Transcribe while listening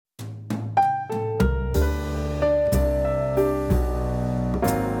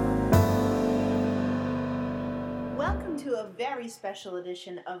a very special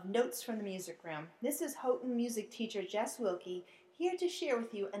edition of Notes from the Music Room. This is Houghton music teacher Jess Wilkie here to share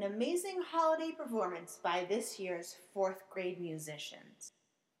with you an amazing holiday performance by this year's 4th grade musicians.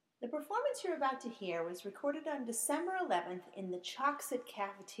 The performance you're about to hear was recorded on December 11th in the Choxit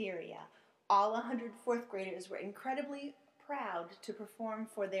cafeteria. All 100 4th graders were incredibly proud to perform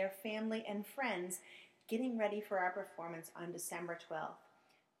for their family and friends, getting ready for our performance on December 12th.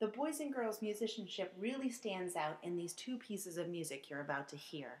 The boys and girls musicianship really stands out in these two pieces of music you're about to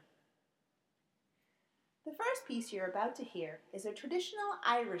hear. The first piece you're about to hear is a traditional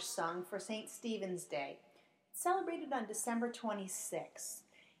Irish song for St. Stephen's Day. It's celebrated on December 26th.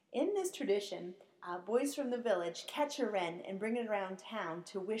 In this tradition, boys from the village catch a wren and bring it around town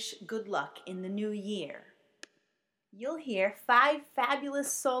to wish good luck in the new year. You'll hear 5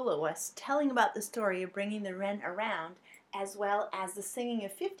 fabulous soloists telling about the story of bringing the wren around, as well as the singing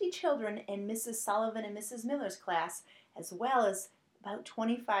of 50 children in Mrs. Sullivan and Mrs. Miller's class, as well as about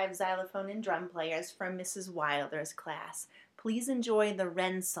 25 xylophone and drum players from Mrs. Wilder's class. Please enjoy the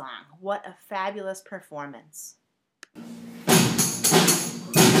wren song. What a fabulous performance.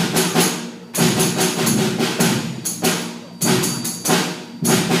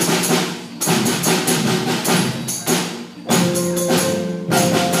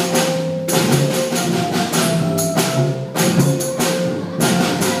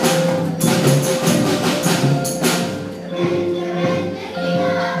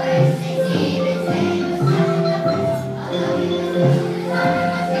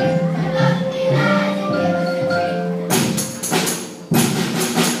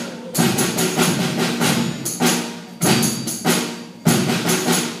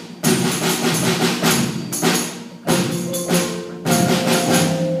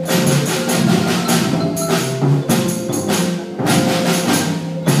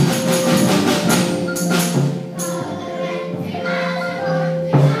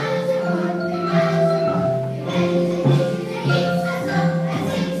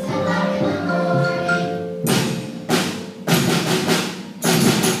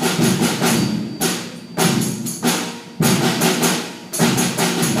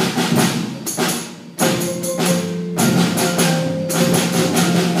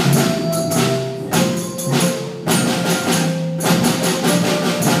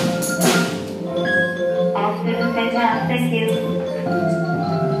 Thank you.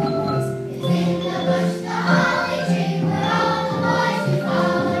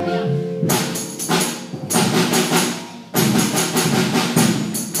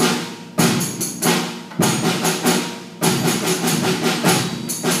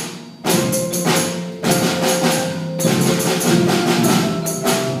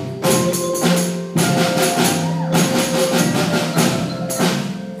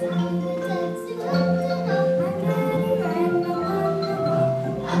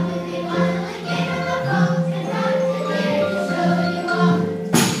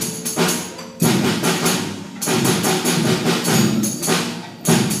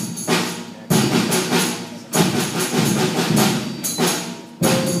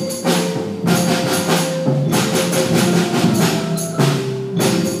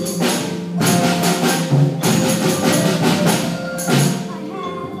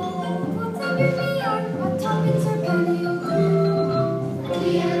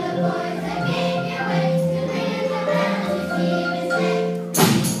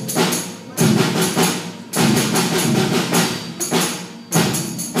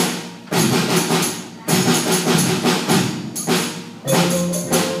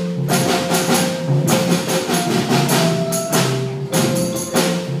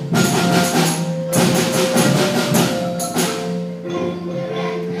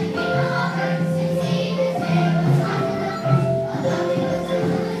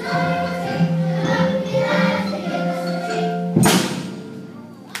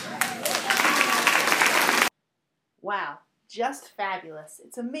 Wow, just fabulous.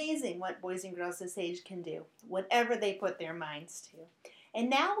 It's amazing what boys and girls this age can do, whatever they put their minds to. And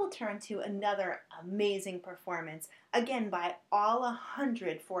now we'll turn to another amazing performance, again by all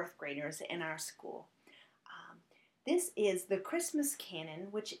 100 4th graders in our school. This is the Christmas Canon,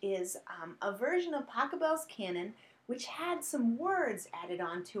 which is a version of Pachelbel's Canon, which had some words added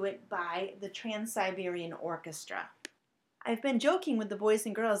onto it by the Trans-Siberian Orchestra. I've been joking with the boys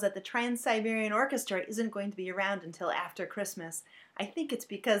and girls that the Trans-Siberian Orchestra isn't going to be around until after Christmas. I think it's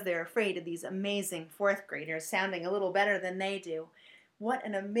because they're afraid of these amazing 4th graders sounding a little better than they do. What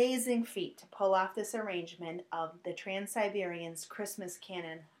an amazing feat to pull off this arrangement of the Trans-Siberians' Christmas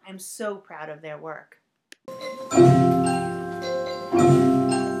Canon. I'm so proud of their work.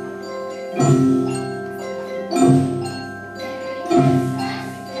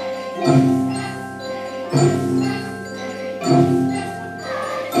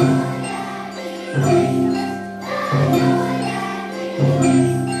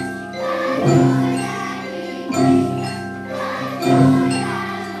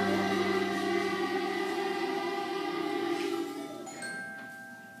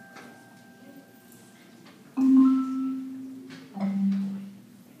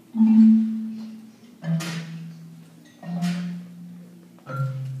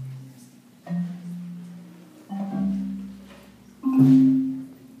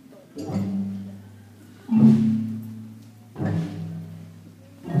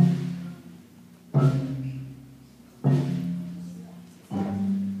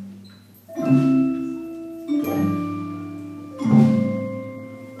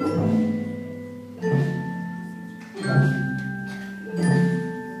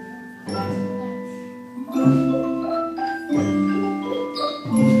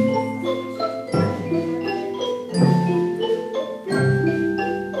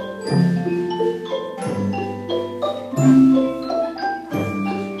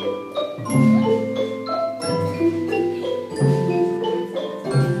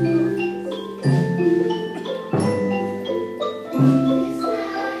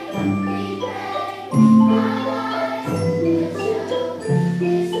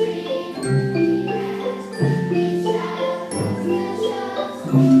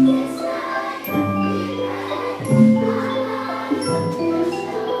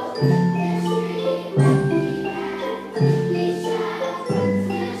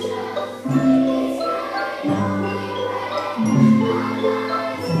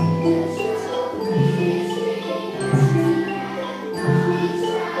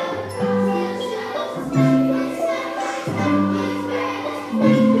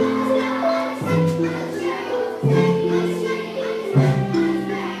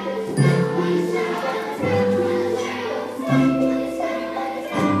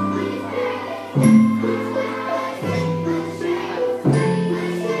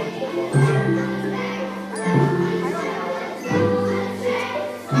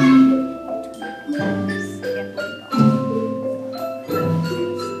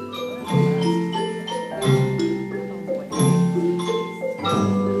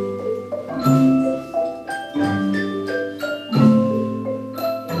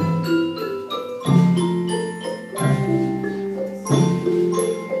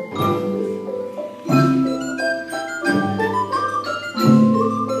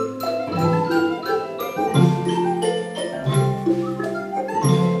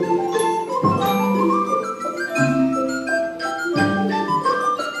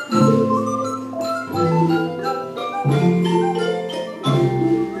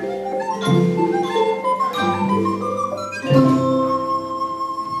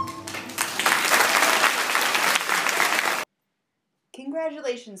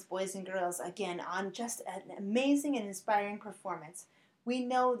 Congratulations, boys and girls, again on just an amazing and inspiring performance. We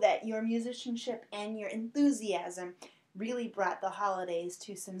know that your musicianship and your enthusiasm really brought the holidays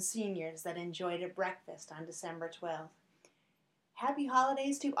to some seniors that enjoyed a breakfast on December 12th. Happy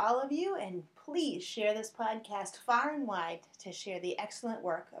holidays to all of you, and please share this podcast far and wide to share the excellent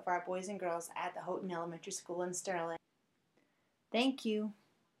work of our boys and girls at the Houghton Elementary School in Sterling. Thank you.